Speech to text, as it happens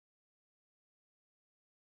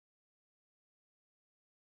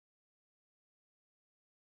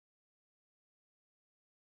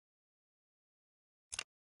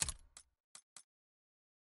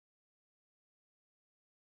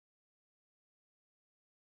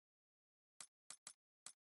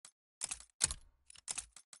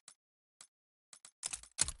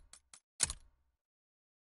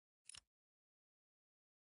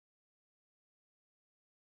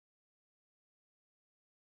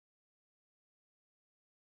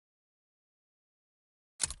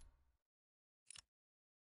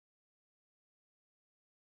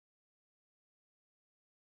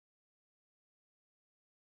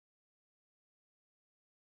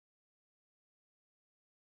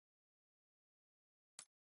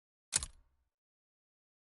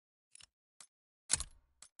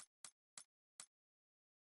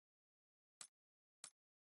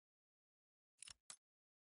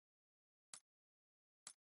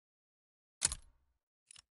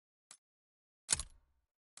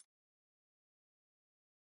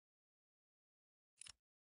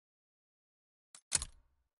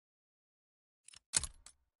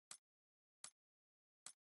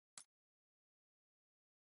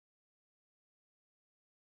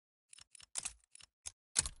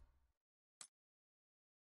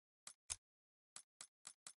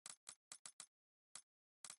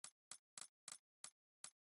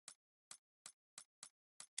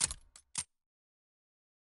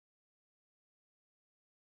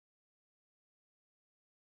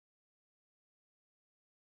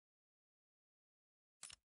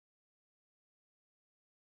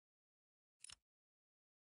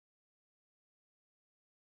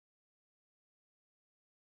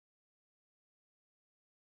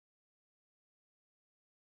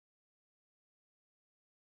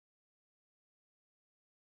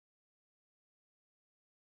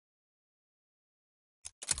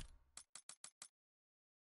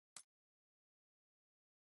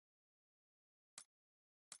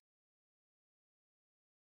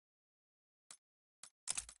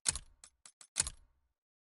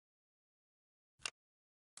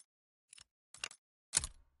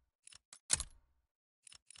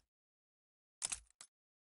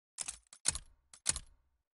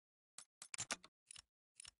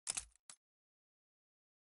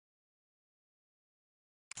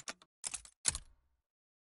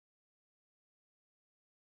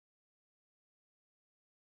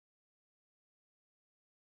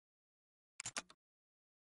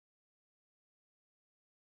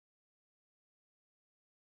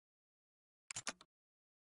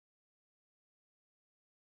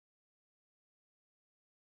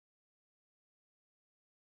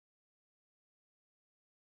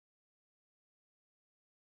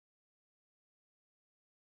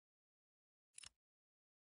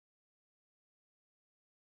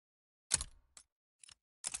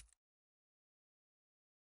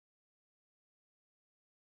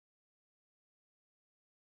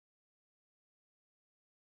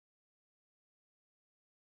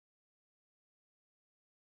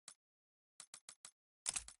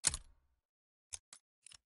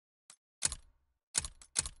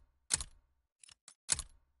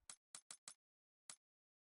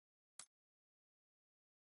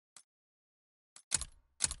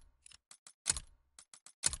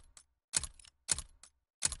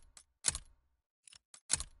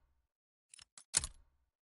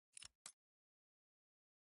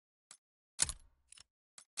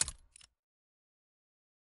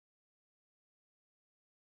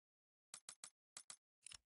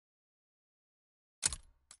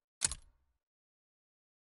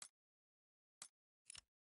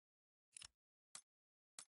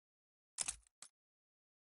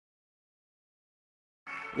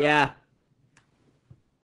Yeah.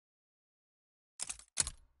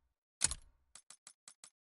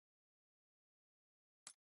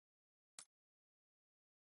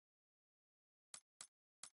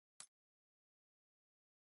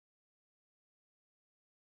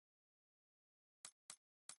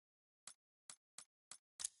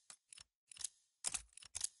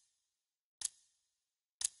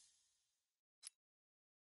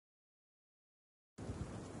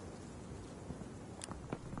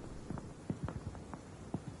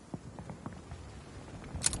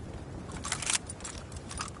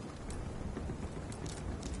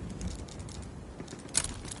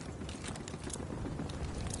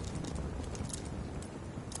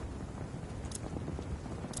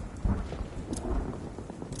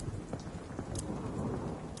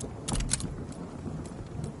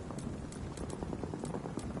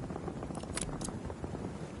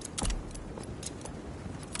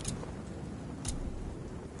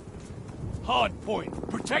 Hard point.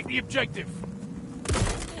 Protect the objective.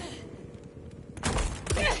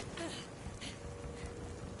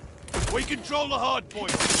 We control the hard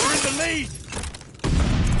point. We're in the lead.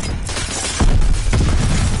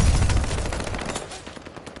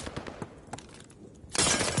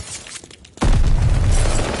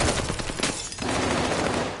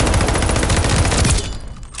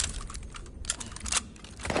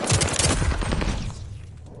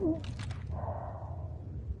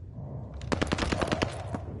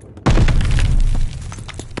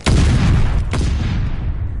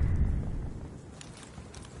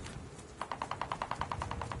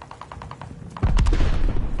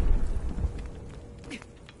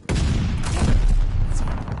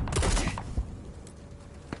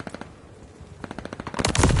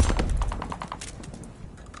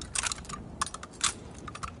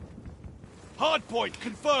 Hard point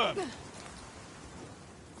confirmed.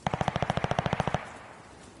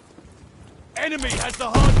 Enemy has the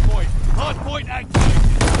hard point. Hard point activated.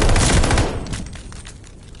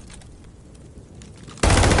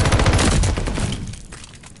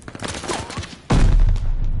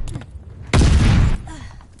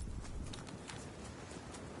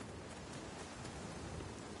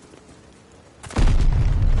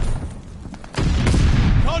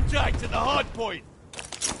 Contact at the hard point.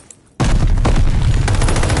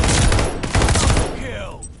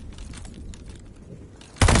 Kill.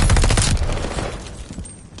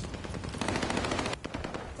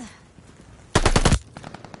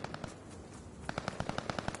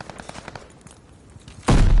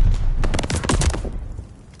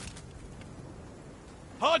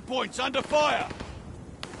 Hard points under fire.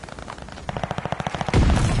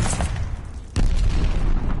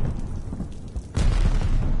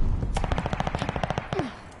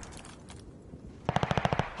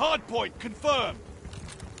 Hard point confirmed.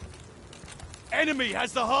 Enemy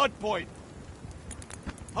has the hard point.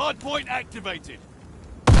 Hard point activated.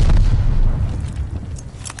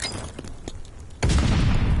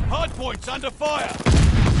 Hard points under fire.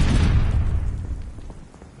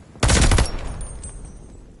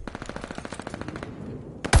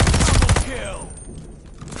 Double kill.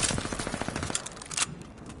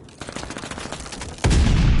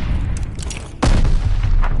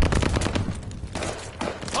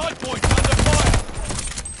 Hard points under fire.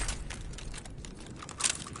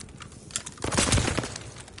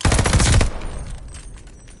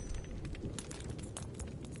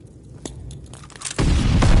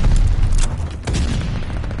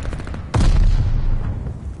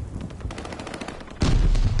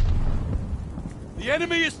 The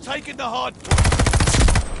enemy has taken the hard point.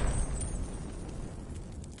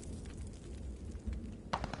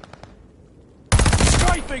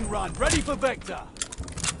 Strafing run, ready for vector.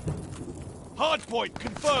 Hard point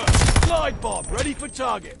confirmed. Glide bomb, ready for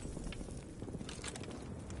target.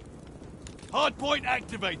 Hard point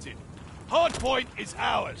activated. Hard point is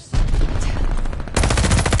ours.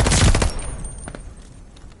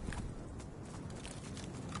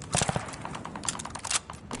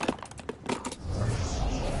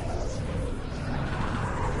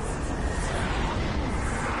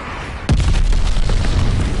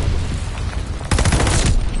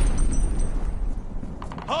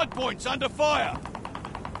 Hard points under fire.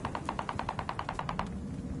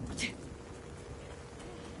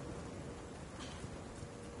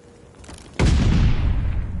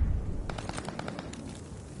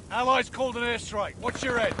 Allies called an airstrike. Watch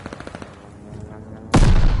your head.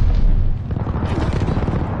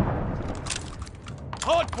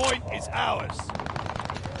 Hard point is ours.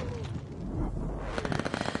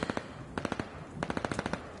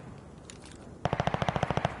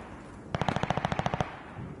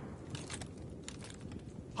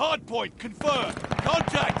 Hard point confirmed.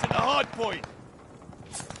 Contact at the hard point.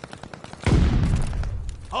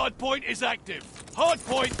 Hard point is active. Hard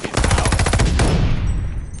point is ours.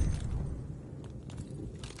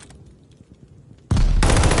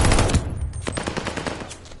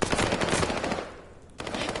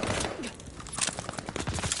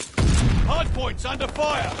 Hard point's under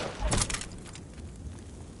fire.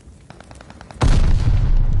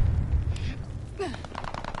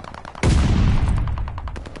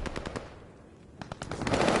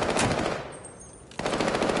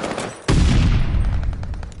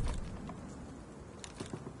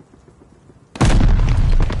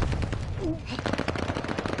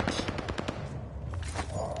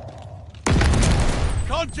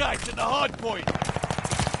 Contact at the hard point.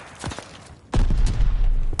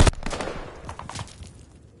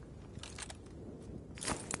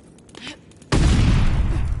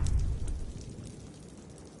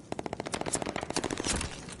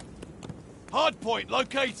 Hard point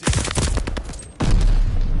located.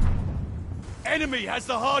 Enemy has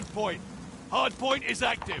the hard point. Hard point is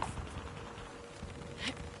active.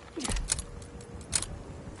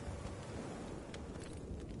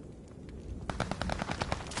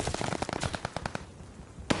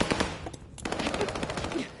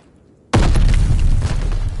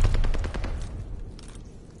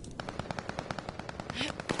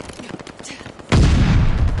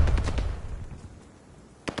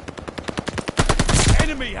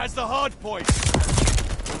 Enemy has the hard point.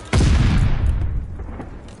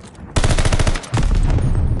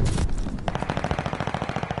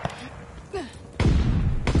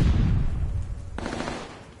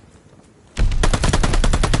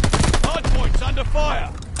 Hard point's under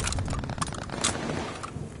fire.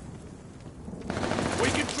 We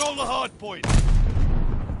control the hard point.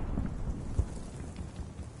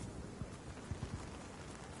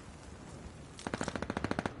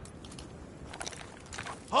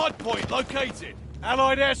 Hard point located.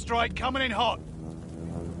 Allied airstrike coming in hot.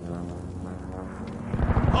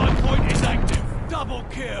 Hard point is active. Double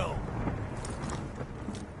kill.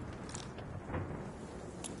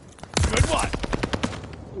 Good one.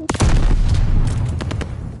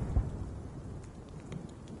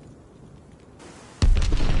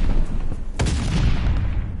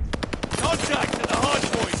 Contact at the hard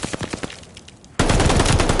point.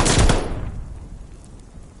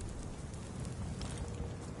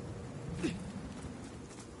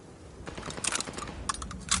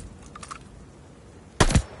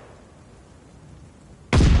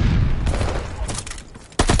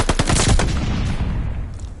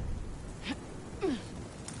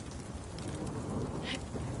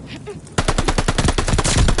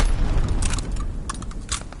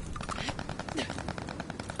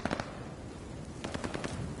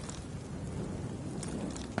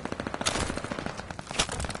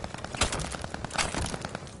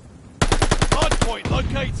 Point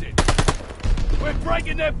located. We're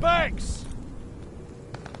breaking their backs.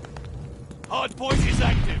 Hard point is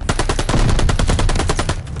active.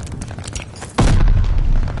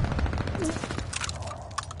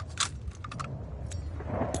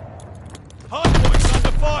 Hard point's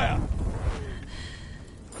under fire.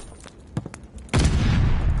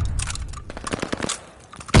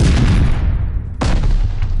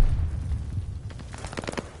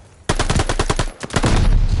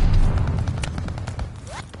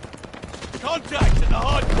 Contact at the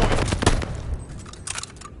hard point.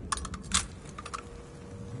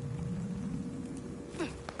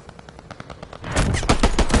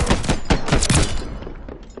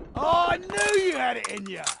 Oh, I knew you had it in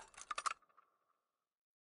ya.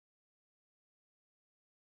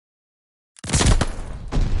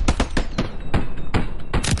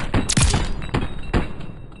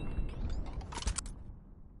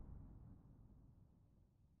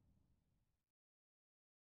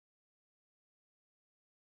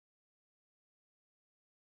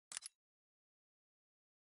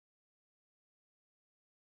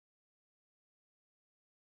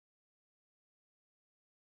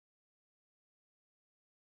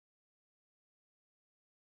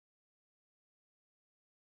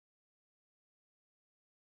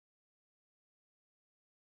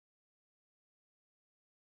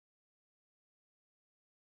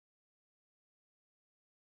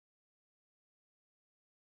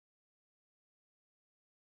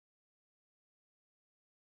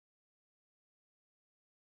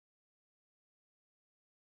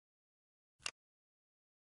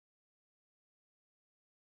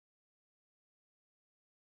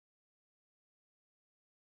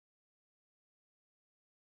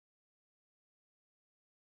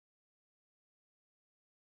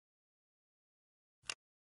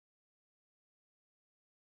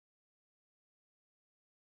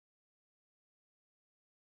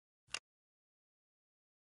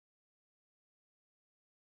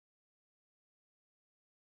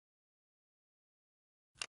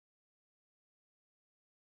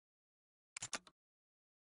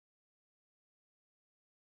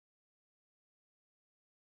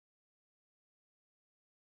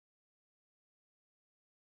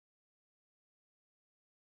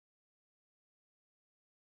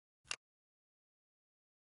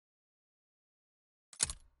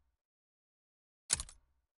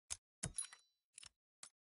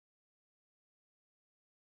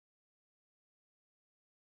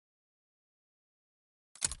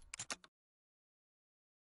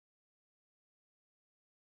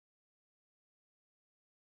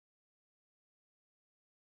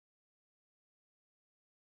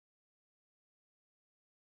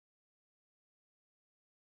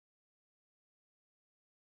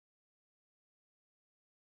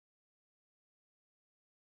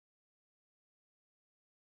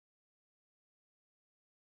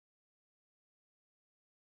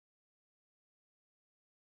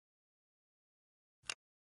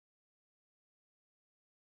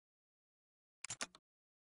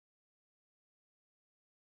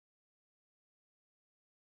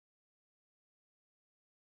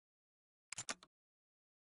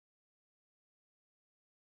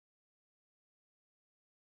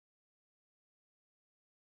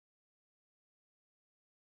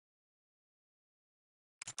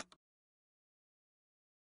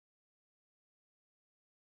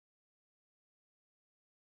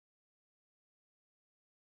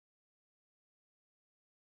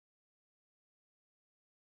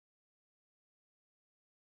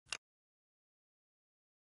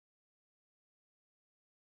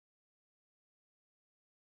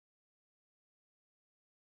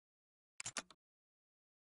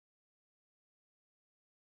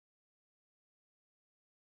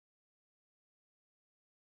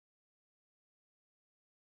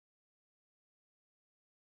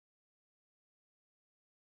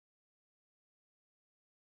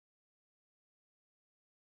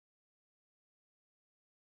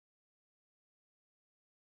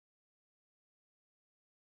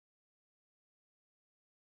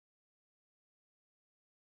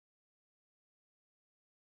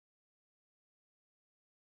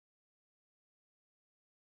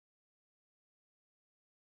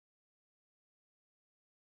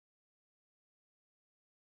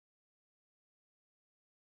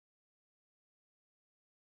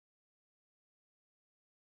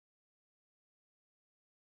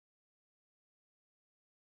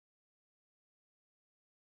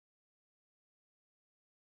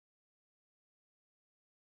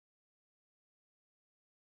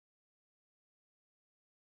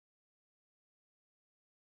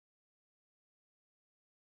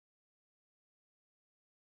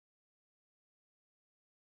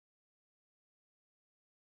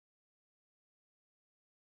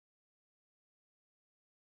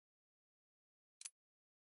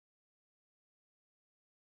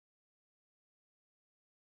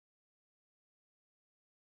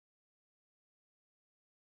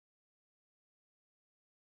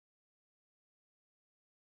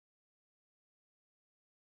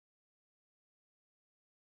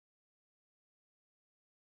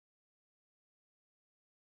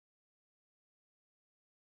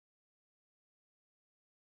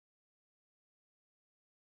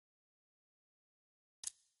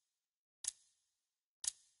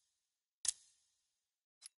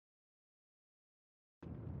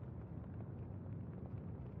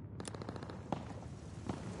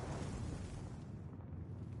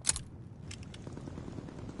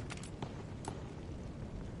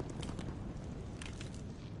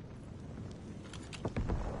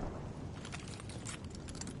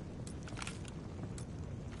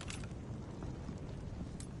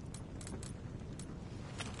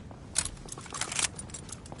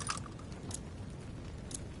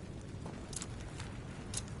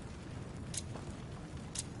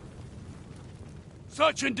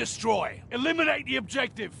 Search and destroy. Eliminate the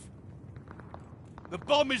objective. The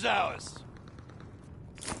bomb is ours.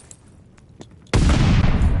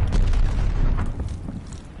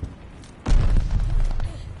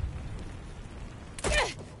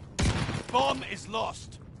 Bomb is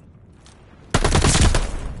lost.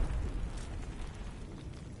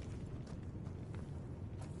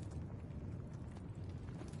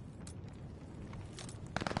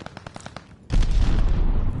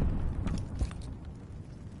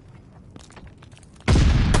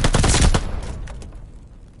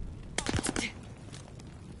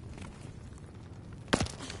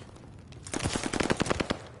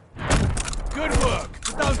 Good work,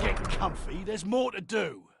 but don't get comfy. There's more to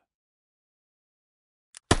do.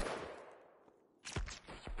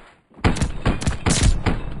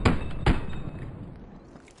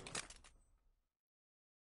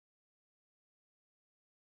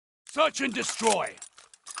 Search and destroy.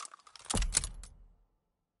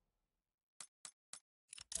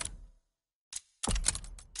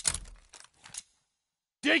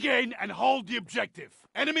 Dig in and hold the objective.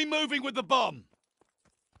 Enemy moving with the bomb.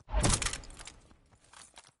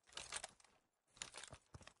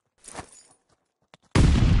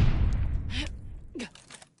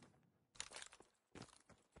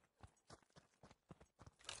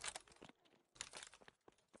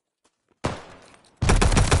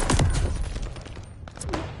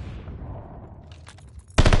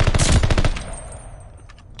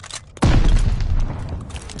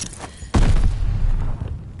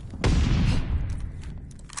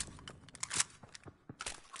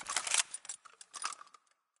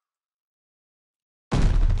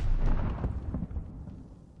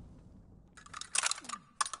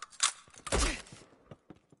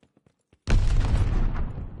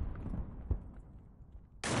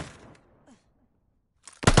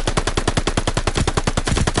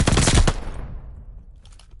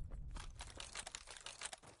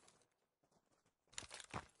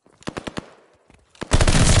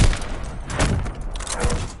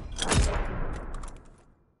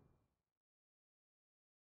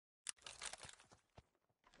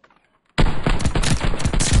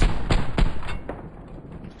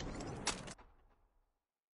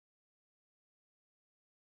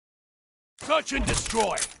 Search and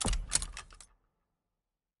destroy.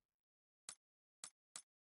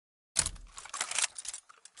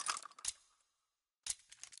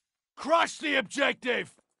 Crush the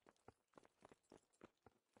objective!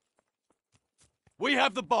 We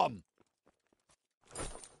have the bomb.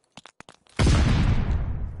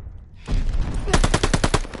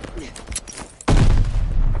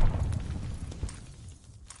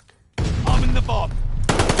 Arming the bomb.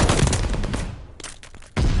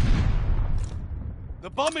 The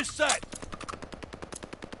bomb is set.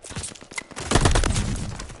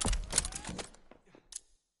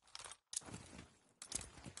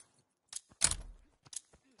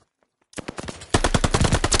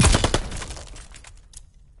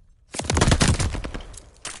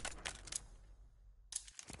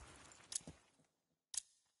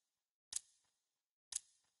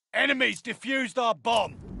 Enemies defused our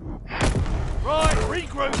bomb. Right,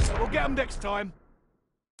 regroup. We'll get them next time.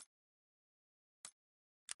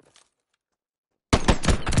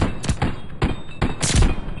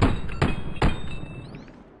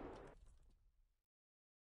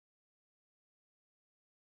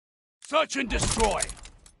 Search and destroy.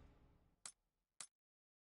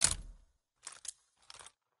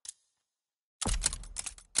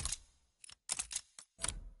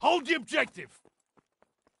 Hold the objective.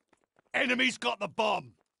 Enemy's got the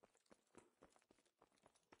bomb.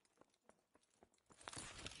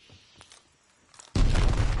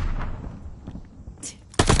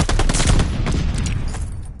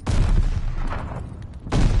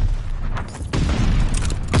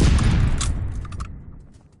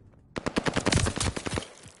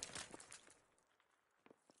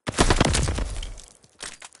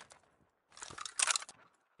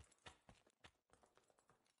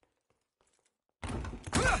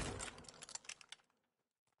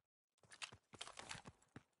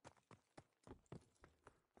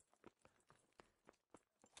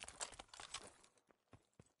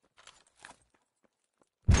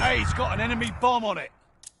 Hey, he's got an enemy bomb on it.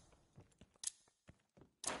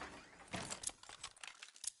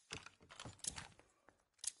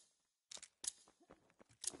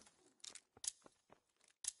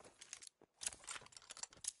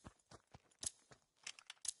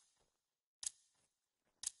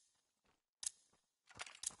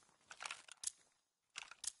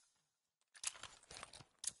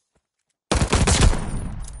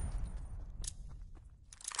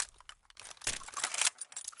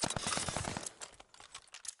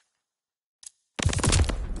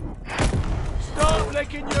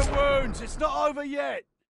 licking your wounds. It's not over yet.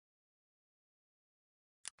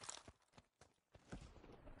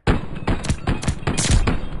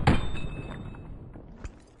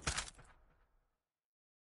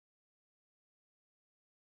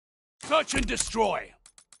 Search and destroy.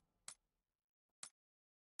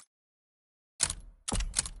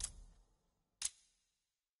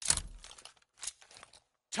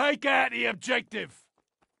 Take out the objective.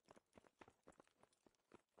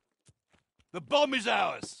 The bomb is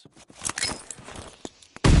ours.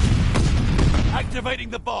 Activating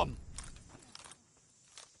the bomb.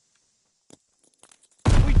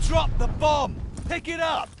 We dropped the bomb. Pick it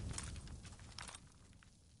up.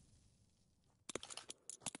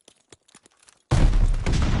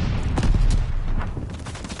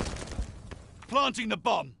 Planting the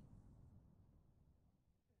bomb.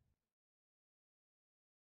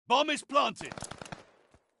 Bomb is planted.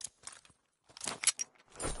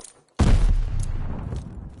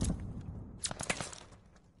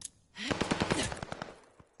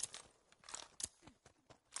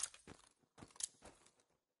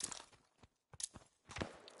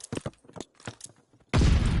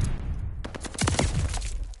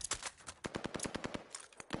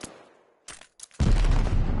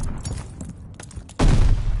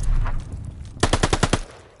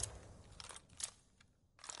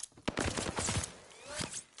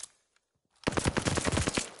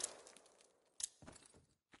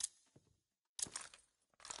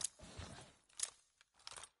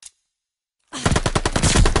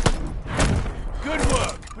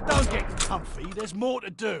 Comfy, there's more to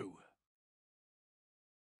do.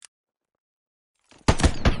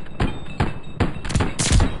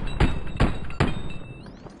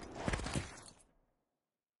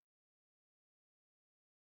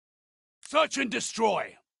 Search and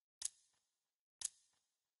destroy.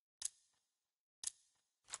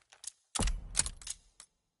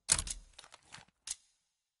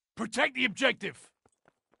 Protect the objective.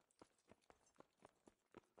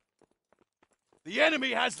 The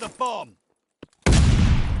enemy has the bomb.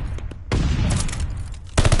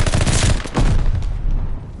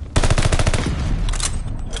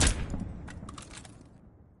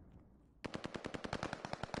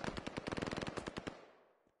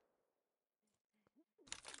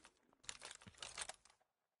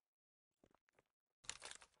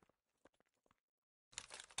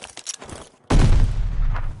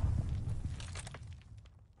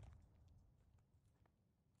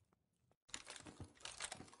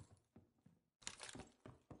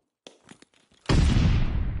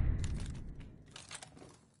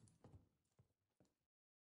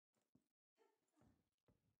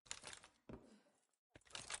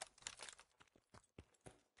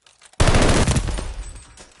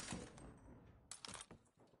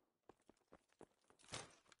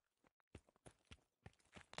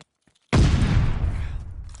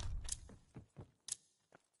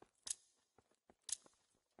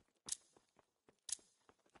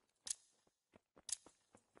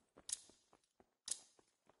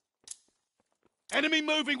 Enemy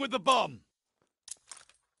moving with the bomb.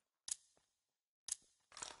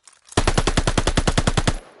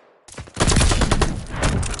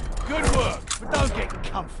 Good work, but don't get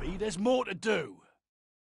comfy. There's more to do.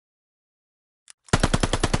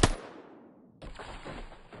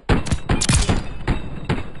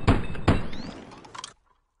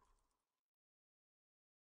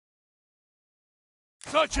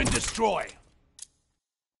 Search and destroy.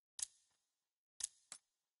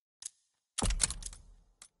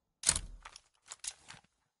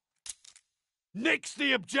 Nix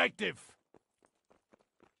the objective!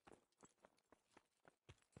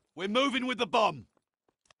 We're moving with the bomb.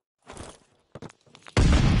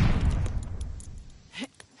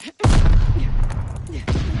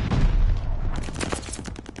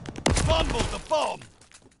 Fumble the bomb!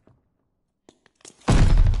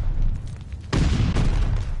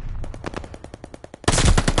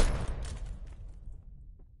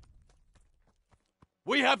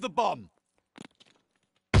 We have the bomb.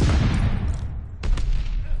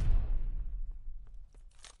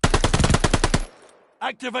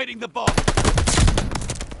 Activating the bomb.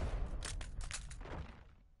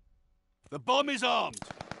 The bomb is armed.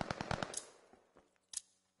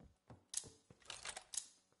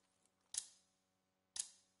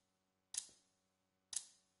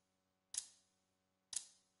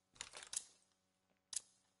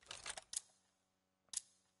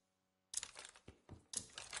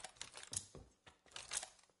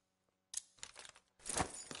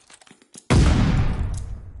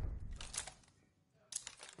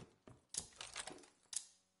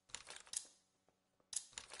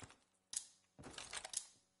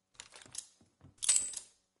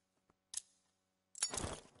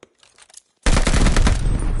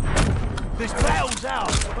 bomb's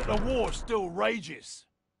ours, but the war still rages.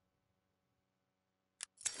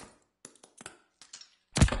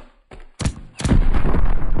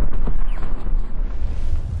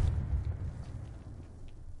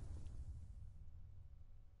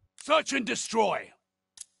 Search and destroy.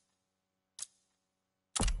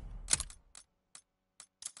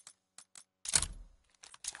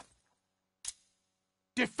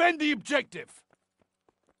 Defend the objective.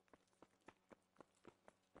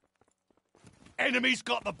 Enemy's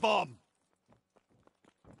got the bomb.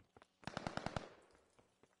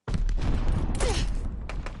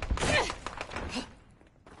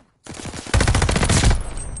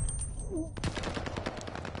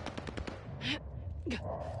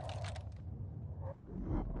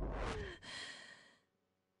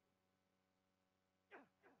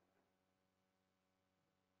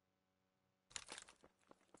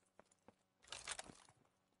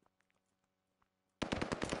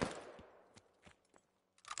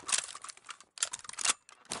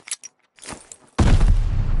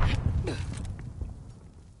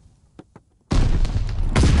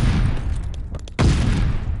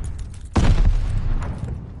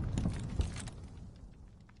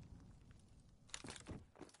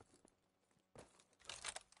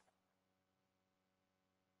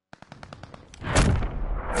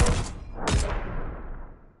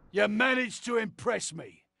 You managed to impress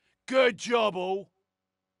me. Good job, all.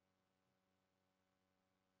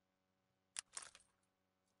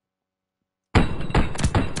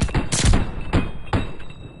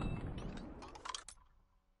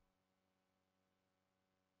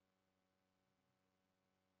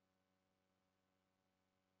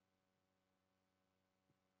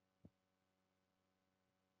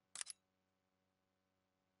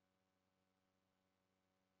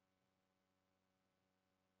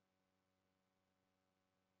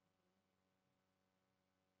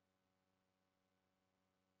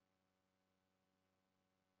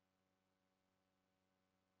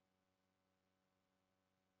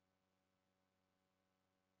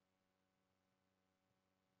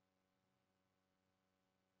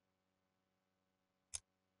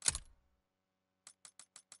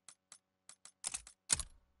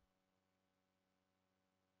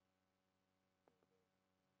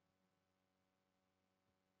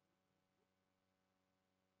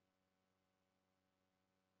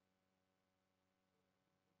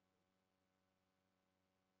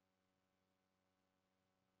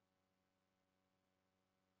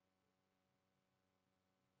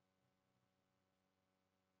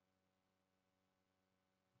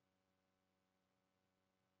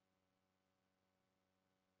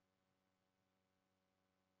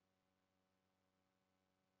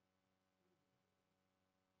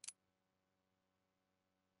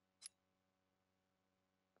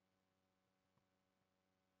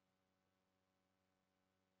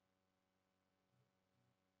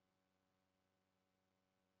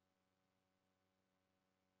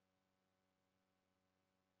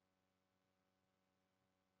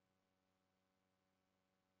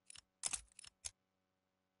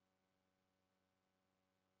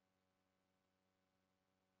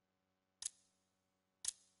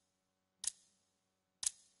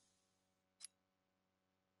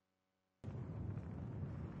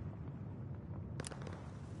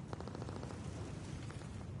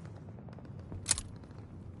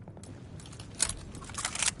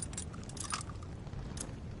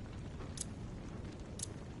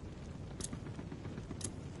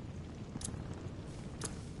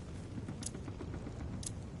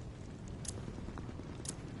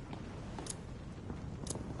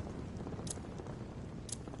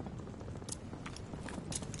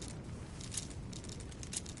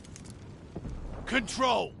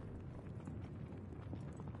 Control!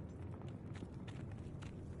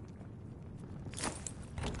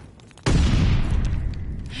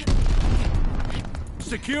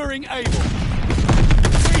 Securing Able.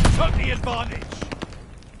 We took the advantage.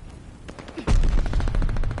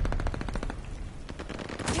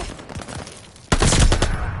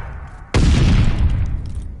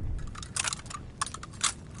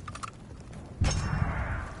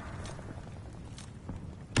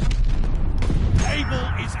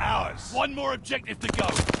 Able is ours. One more objective to go.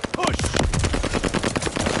 Push!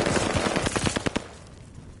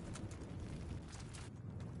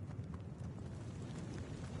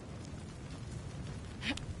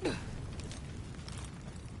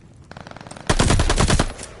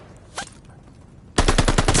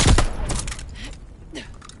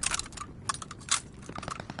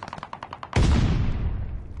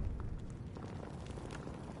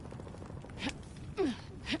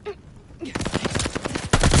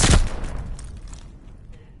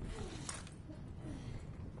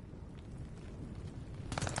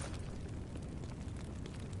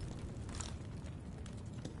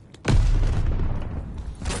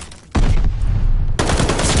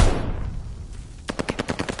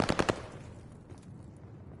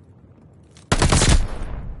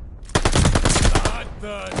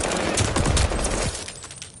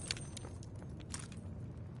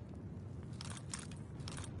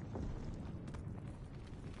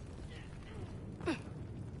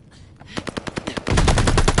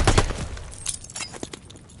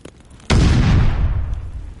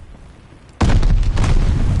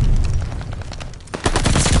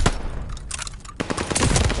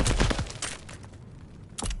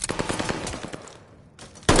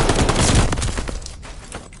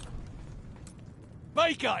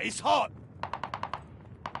 is hot!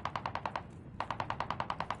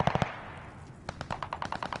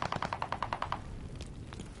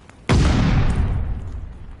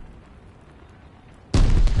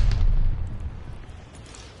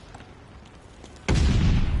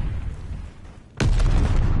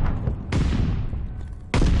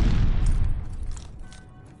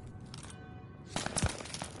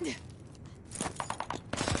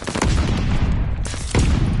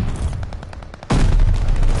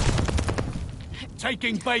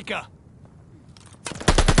 Taking Baker.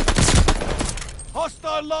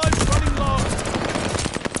 Hostile lines running low.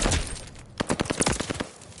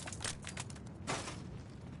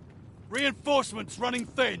 Reinforcements running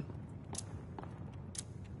thin.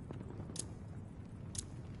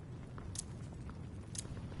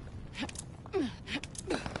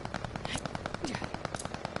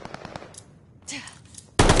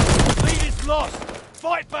 Lead is lost.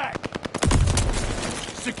 Fight back.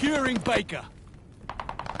 Securing Baker.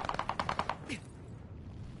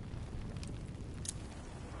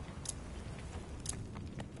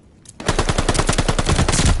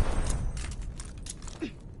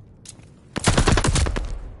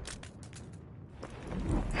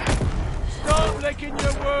 Licking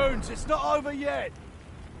your wounds, it's not over yet.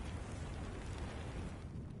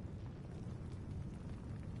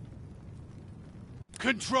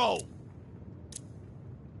 Control.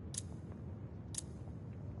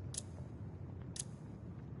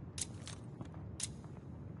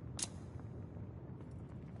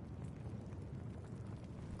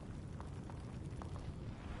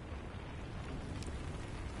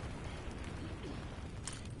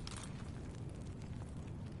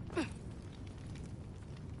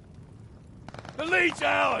 The lead's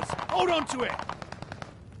ours! Hold on to it!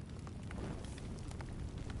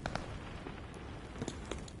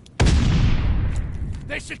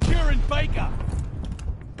 They're securing Baker!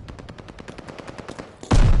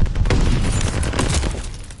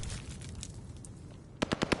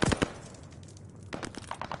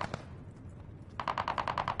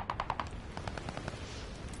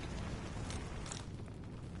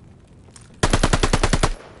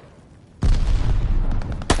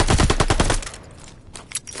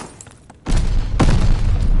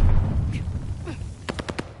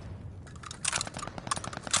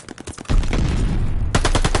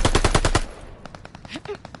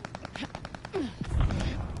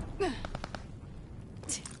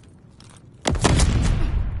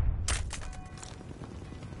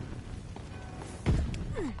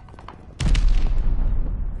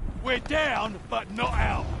 We're down, but not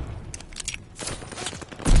out.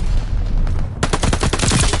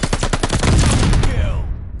 Kill.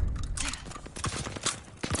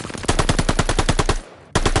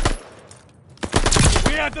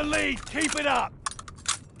 We have the lead. Keep it up.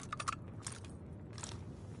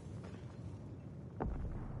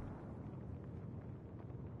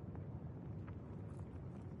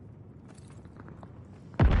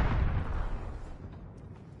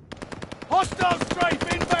 Hostile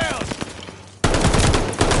strafe inbound!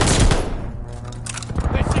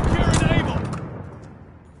 They're securing Able!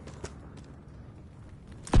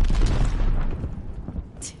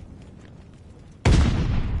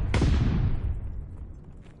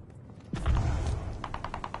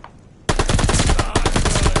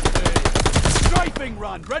 Strafing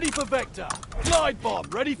run, ready for Vector. Glide bomb,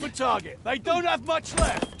 ready for target. They don't have much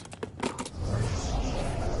left.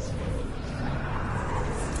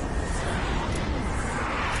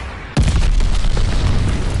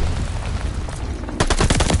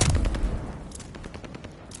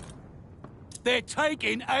 They're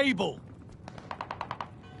taking Able.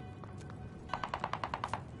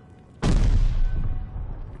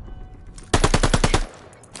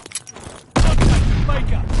 Contact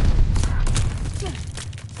Baker.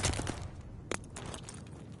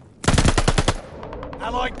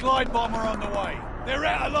 Allied glide bomber on the way. They're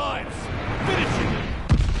out of lives. Finish it.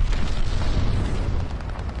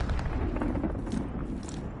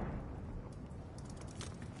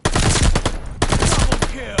 Double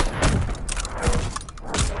kill.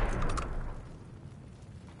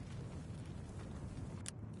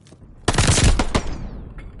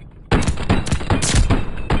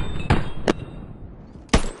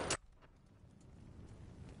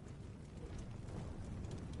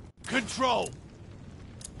 Control.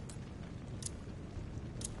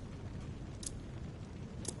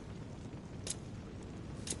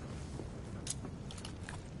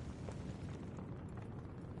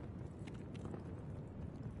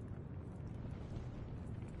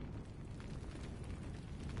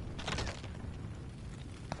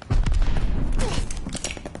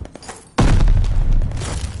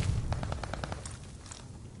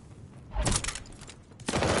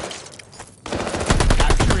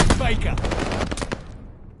 taker.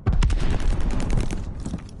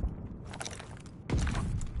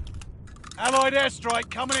 Allied airstrike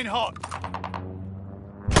coming in hot.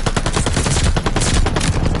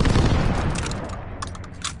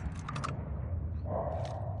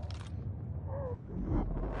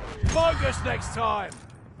 Focus next time.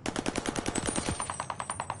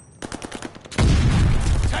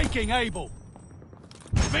 Taking Able.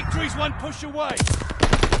 Victory's one push away.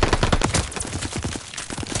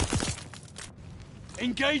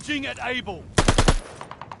 Engaging at Able.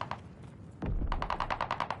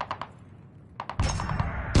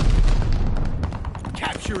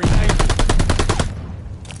 Capturing Able.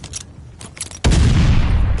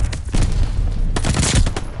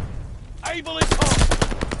 Able is hot.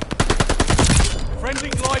 Friendly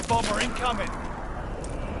glide bomber incoming.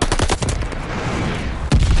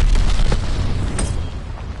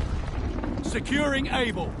 Securing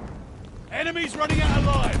Able. Enemies running out of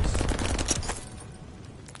lives.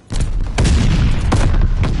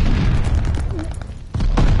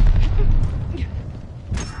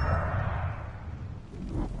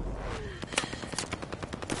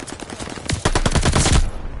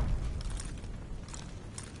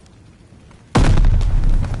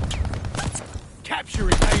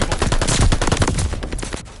 Capturing Able.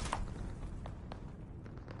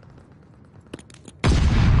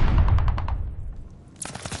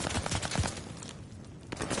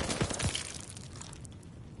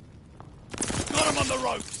 Got him on the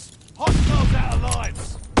ropes. Hostiles out of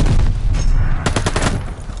lives.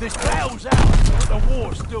 This battle's ours, but the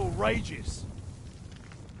war still rages.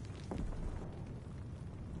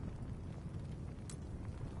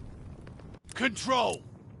 Control.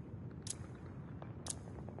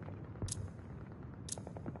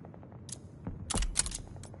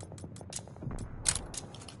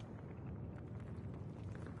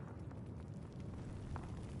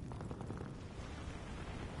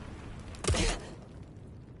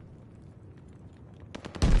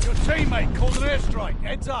 Teammate called an airstrike.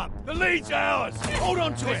 Heads up. The lead's ours. Hold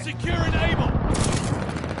on to it. Securing Able.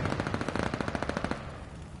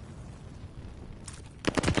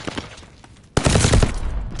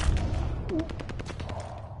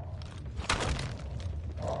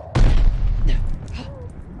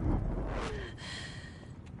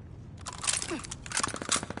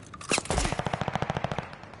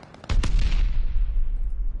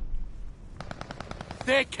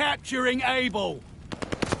 They're capturing Able.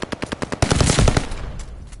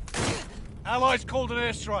 Allies called an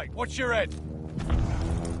airstrike. Watch your head.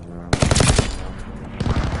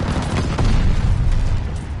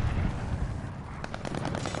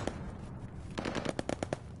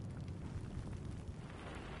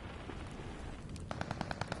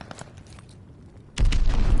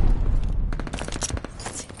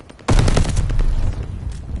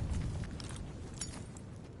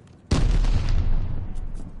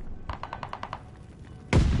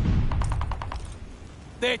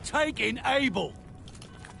 They're taking Able.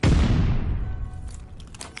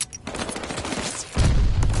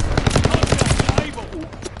 Contact Able.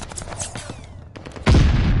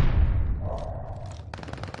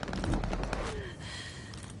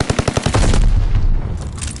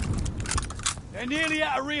 They're nearly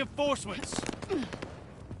out of reinforcements.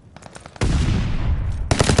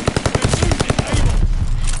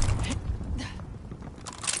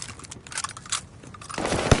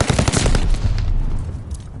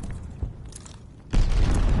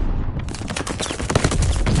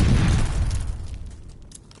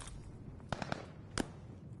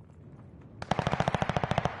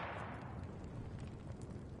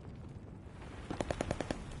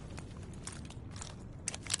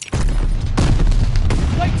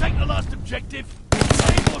 Take the last objective.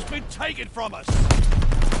 Able's been taken from us.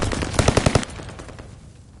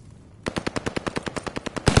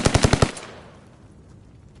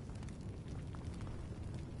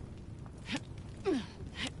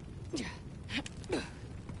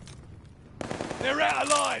 They're out of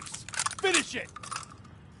lives. Finish it.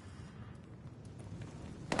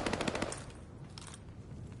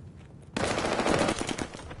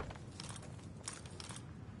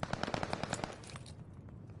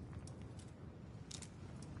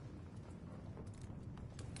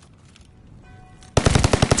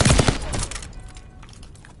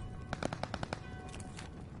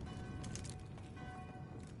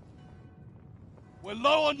 We're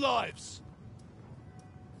low on lives.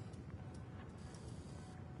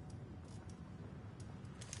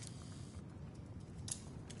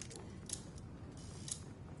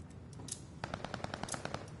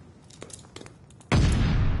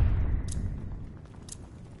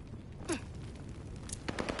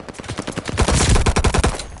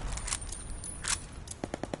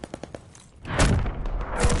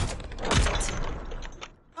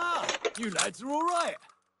 lads are all right.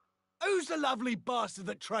 Who's the lovely bastard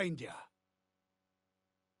that trained you?